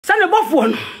buff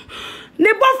one.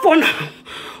 Ne buff one.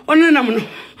 On no.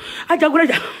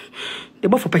 Ajagorajah. The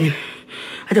buff opinion.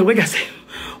 Ajagorajah say.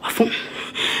 Wafun.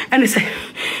 And they say,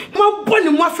 my boy,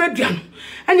 my friend,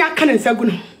 and you can't say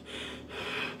good.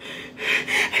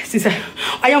 Sister,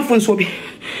 I am from Swoby.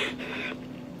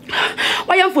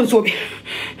 Why am from Swoby?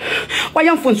 Why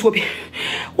am from Swoby?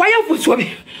 Why am from Swoby?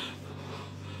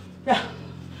 Yeah.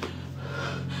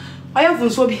 I am from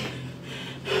Swoby.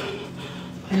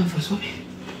 I am from Swoby.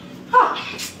 Ah,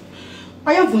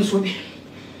 I am from Swoby.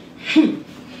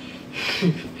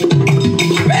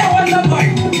 Hey, what's up, boy?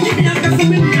 Give me a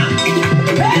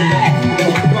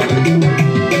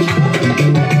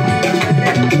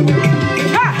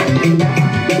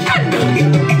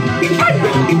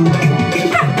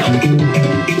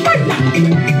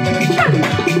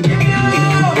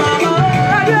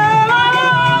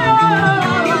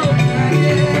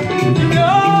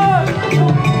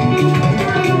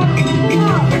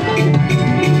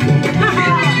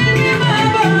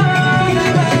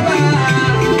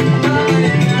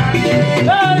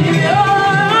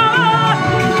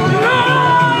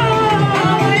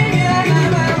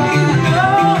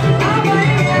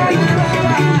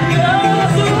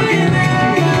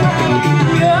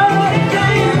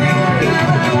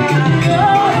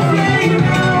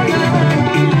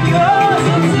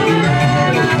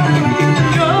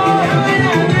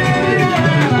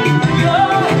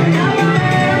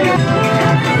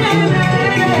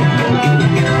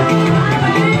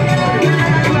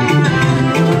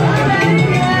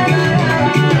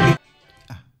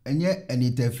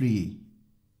free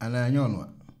and I know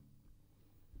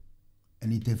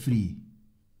and it's free.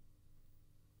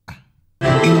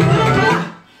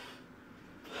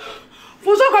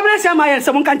 For so come let's say my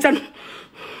someone can send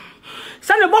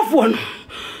a buff one.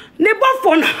 Ne buff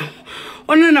one.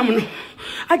 On no.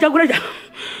 Ajagorajah.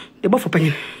 The buff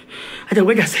opinion.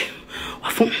 Ajagorajah say.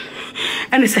 Wafun.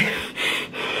 And they say.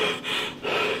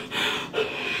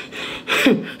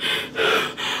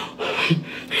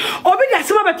 Obi da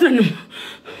sima betu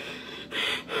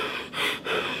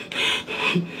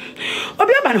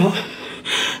Obi aba no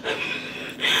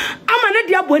ama ne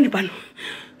dia bo nipa no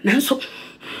nanso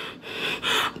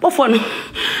bofo no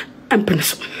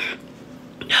empeneso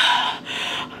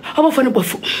abofo no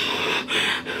bofo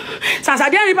sasa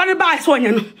dia nipa no ba so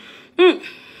onye no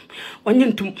onye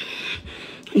ntum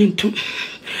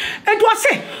edu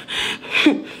ase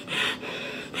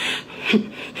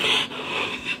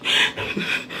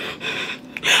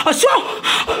so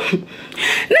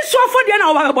ne so for dia na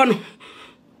oba bo no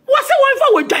what say one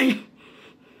for we dying?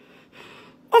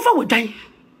 On for we dying.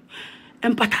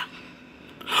 Empata.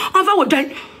 On for we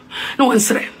dying. No one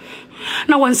sere.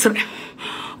 No one sere.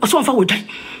 Also on for we dying.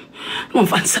 No one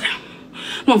fancy.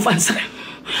 No one fancy.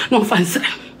 No one fancy.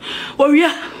 We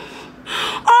are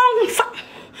on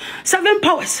 7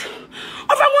 powers.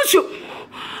 On for once you.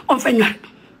 On for you. On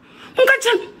catch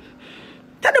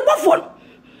that the buff one.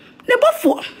 The buff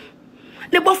one.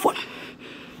 The buff one.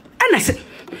 And I said,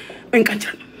 on catch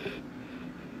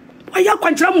why ya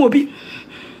kwantra mo obi?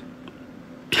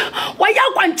 Why ya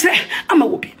kwantre ama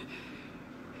obi?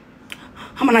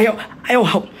 Ama na ayo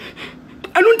how.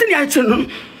 Anu ntini ya chiro no.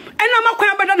 Ena makwa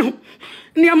ya bada no.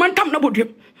 Ni amantam na bodwe.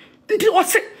 Nti o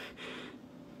se.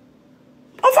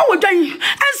 Ofa wodan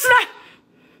ansra.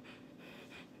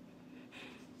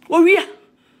 O wi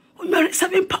o mare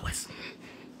 7 powers.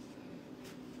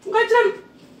 Ngajam.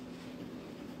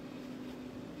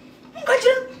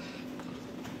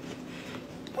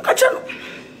 Kachano.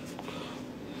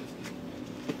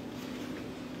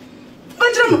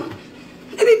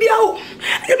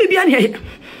 Ebi bia ne here.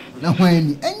 Na hwan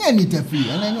ni enya ni tafi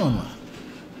ana nya ono.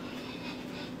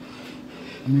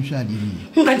 Ami hwa de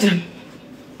ni. Kachano.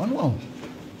 Ono.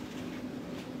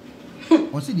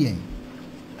 O si die.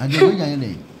 Ajagorajah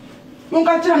yele.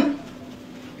 Kachano.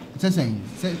 Say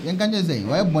yen kan je say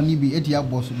why boni bi eti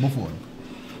abos bofo.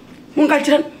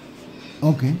 Kachano.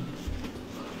 Okay.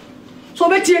 So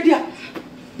beti dia.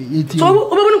 So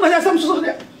obebunu kwasa sam so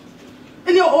dia.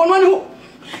 Eni ono ne ho.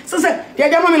 Sese dia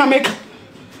dia mama na make.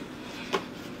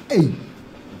 Eh.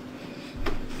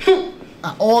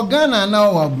 Organa na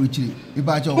wa bruchiri.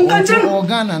 Ibacho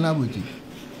organa na bruchiri.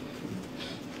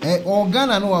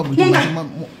 Organa na wa bruchiri.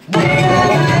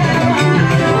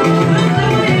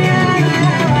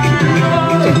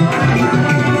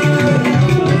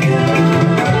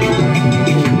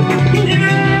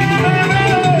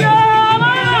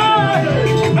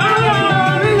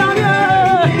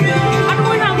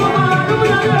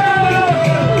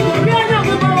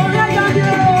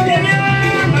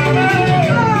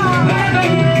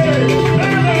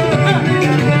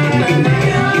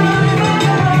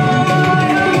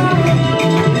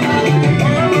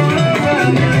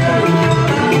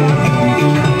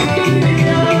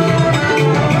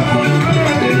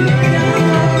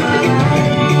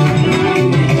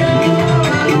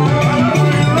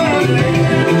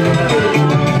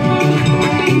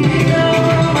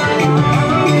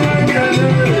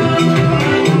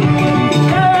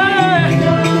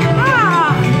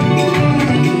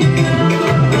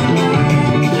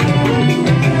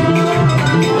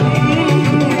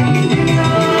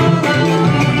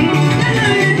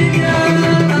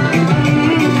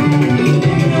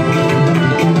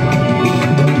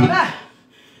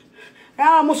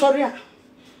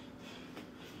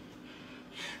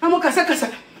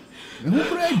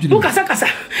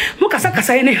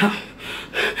 kasa anyhow.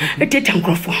 It take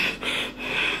microphone.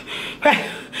 I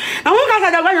won't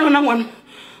cast Ajagorajah one.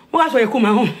 What you come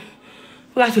home?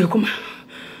 What you come?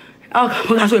 Oh,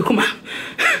 what you come?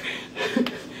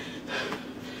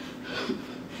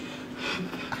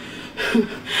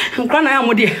 I'm crying.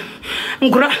 I'm dear.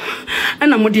 I'm crying.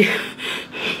 And I'm dear.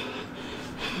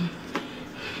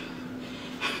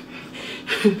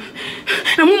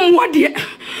 I'm what dear.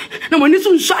 No one is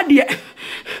so sad dear.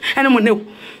 And I'm no.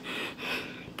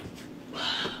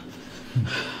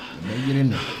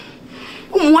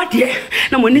 What dear?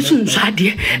 No one is so sad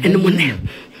dear. And no one.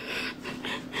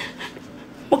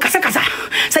 Okasa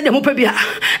said the mopebia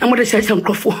and what says some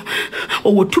crofo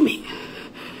or to me.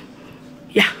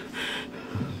 Yeah.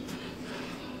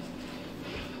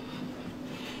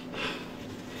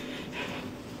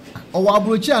 O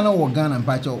abrochi na wo Ghana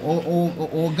mpacho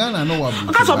o Ghana no wa abrochi.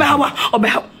 Okasa obehawa.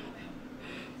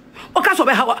 Okasa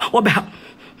obehawa.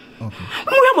 Okay.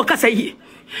 Muhemo kasa yi.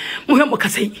 Muhemo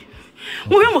kasa yi.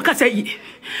 Muhemo kasa yi.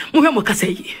 Muhemo kasa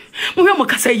yi. Muhemo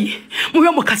kasa yi.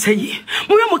 Muhemo kasa yi.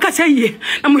 Muhemo kasa yi.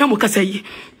 Na muhemo kasa yi.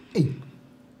 Eh.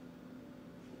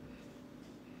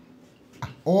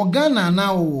 O Ghana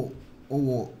na o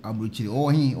abrochi o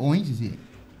hin ti se.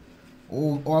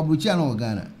 O abrochi na o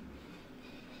Ghana.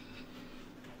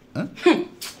 Huh?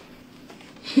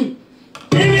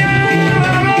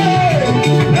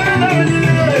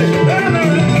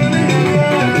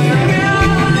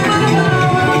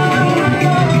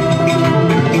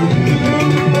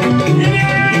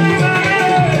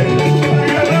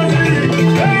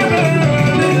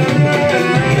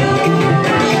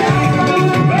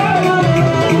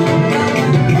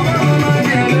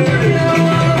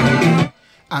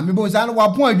 Me bo san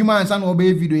wapon adwuma san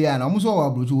obe video ya na omuso wa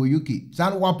abrocho wo UK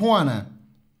san wapon ana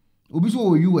obi so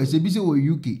wo US ebi so wo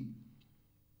UK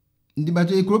ndi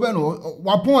bato ekrobe no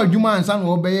wapon adwuma san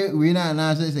obe we na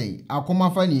na sese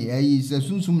akoma fa ni ayi se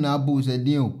sunsum na abo se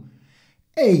din o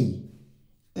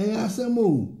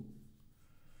asemo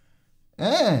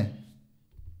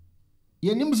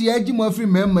ye nim si aji mo afri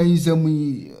memma nsam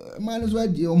yi ma so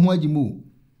aji o ho aji mo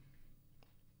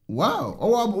wow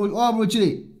o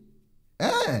abrochire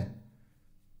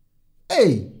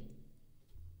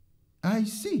I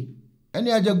see.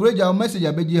 Any Ajagorajah message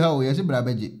abeji ha o yesi bra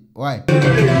beji. Why?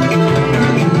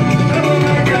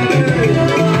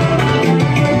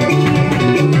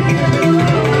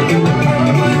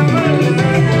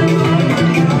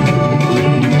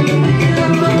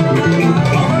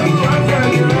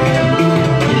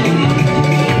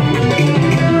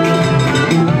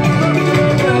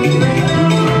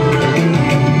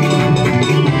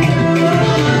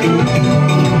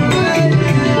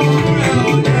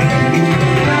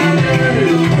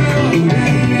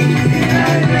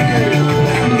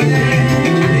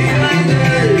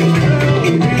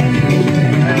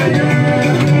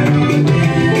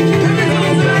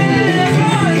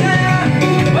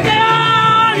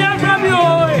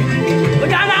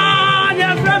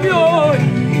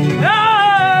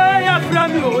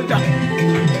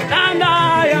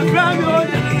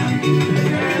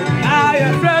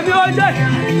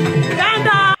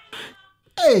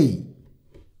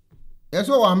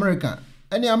 Yeso wa America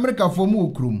any America for mu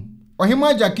okrum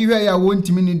ohima Kyei-Duah ya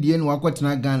wontimi ni de no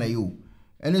akotena Ghana yo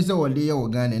ene se wode ye wo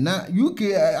Ghana na UK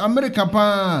America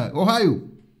pa Ohio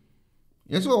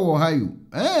yeso wo Ohio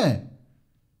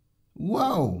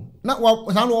wow na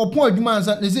wa san wo pon adwuma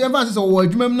ansa ne se evans se wo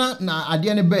adwuma na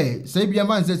ade ne be se bia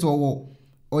evans se wo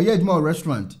oye adwuma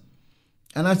restaurant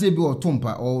ana se bi o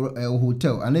tompa o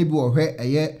hotel ana bi o hwe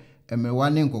eye emewa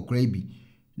ne nkokora bi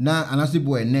na ana se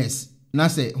bi o nurse na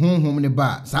se honhom ne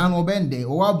ba sa no bende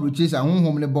o wa bruchi sa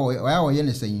honhom ne ba o ya o ye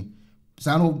ne san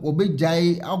sa no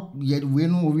obejai we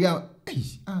no wi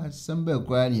sembe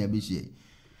kwa ni abihie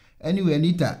anyway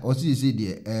Anita o si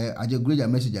de Ajagorajah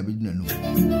message abedina no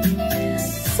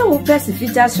so person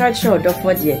filter structure do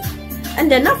for there and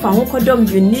then na fa ho kodom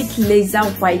unique laser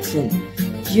whitening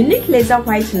e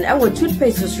wo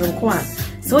toothpaste so a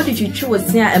so de twitwi wo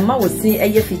sin a ma wo sin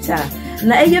eye filter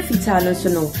na eye filter no so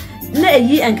no na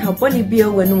eyi enkaboni bia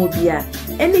wanu bia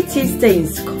any tea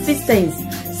stains, coffee stains,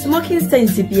 smoking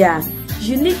stains bia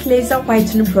unique laser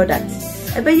whitening product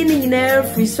ebe yi ni na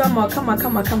free so ma kama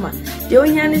de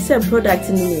onya ni se product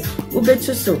ni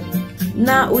ubetu so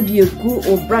na odi egu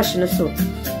o brush no so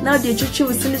na odi twitwi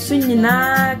usini so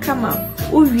nyina kama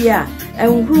uwia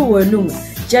enhuru wanum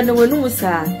jana wanum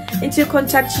sa into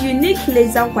contact unique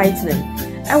laser whitening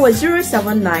I was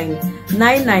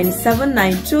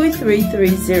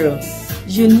 07999792330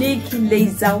 unique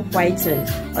laser whiten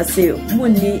or say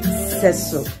muni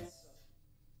seso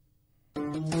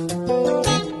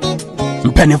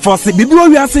Mpenifo se bibi o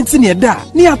wiase nti ne da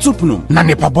ne atopnum na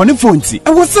ne pabone fonti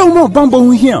e wo se wo bambo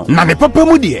hu hia na ne papa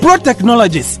mu de Pro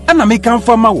Technologies na me kan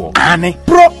fama wo ane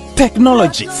Pro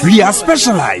Technologies. We are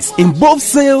specialized in both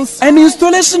sales and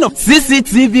installation of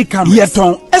CCTV cameras.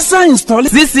 Yeton esa install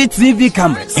CCTV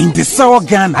cameras in the South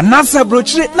Ghana and NASA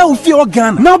brochure na ufi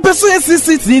Ghana. Now beso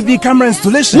CCTV camera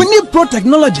installation. We need Pro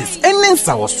Technologies and in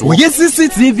South. We get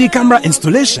CCTV camera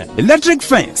installation, electric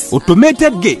fence,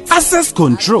 automated gate, access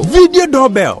control, video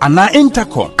doorbell, and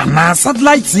intercom, and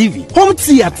satellite TV, home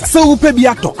theater. So upe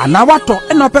biato, and wato,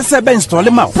 and pese be install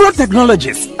them out. Pro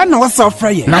Technologies and our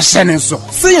software. Na shenenso.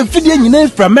 Say fidie nyina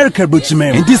fra America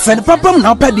brochimem enti sane papam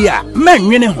na opedia man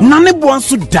nwene ho na ne bo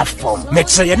anso da form me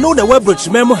kire ye no the web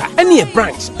brochimem ha ene e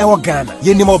branch e wo Ghana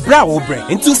ye ni mo bra wo bre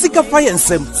enti sika fa ye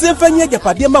nsem se fa nya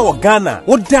japade ma wo Ghana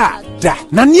wo da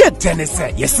na ne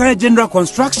tenese ye san general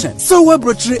construction so web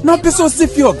brochire na peso si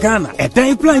fi o Ghana e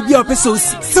dan plan bi o peso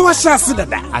si se wa sha se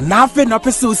dada ana afi na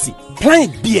peso si plan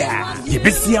bia ye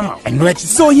besi ama eno echi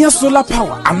so here solar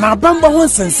power ana bamba ho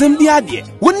nsensem bi ade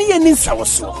woni ye ni nsawo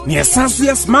so ne sanso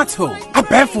ye smart home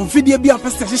abefo fidie bi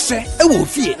apese hye e wo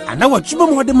fie ana watwuma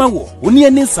mo de ma wo woni ye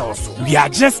ni nsawo so we are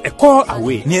just a call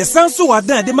away ne sanso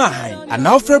wadan de ma han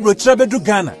ana ofre brochire bedu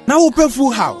Ghana na wo pe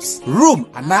full house room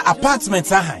ana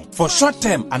apartment ahan for short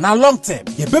term ana long term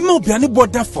ye be ma obiane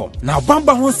border form na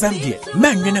bamba ho nsem de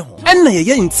manwene ho enna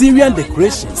ye interior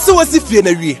decoration so wasi fie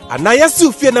na wie ana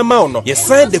yasi fie na ma no ye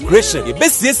sign decoration ye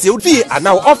besiesie fie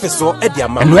ana office so e de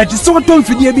ama no e so tom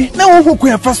fidie bi na wo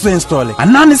hokwa fa so install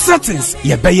ana ne settings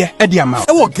ye beye e de ama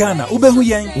e wo Ghana wo be hu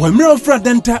yen wo mira ofra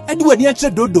denta e de wani a che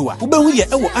dodoa wo be hu ye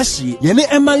e wo ahie ye ne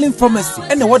Emerlin Pharmacy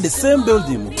and what the same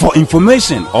building. For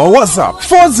information or WhatsApp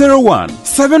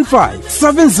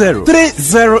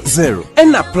 401-7570-300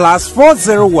 and a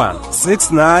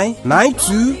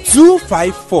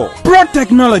 +401-6992-254. Pro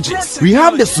Technologies. We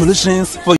have the solutions for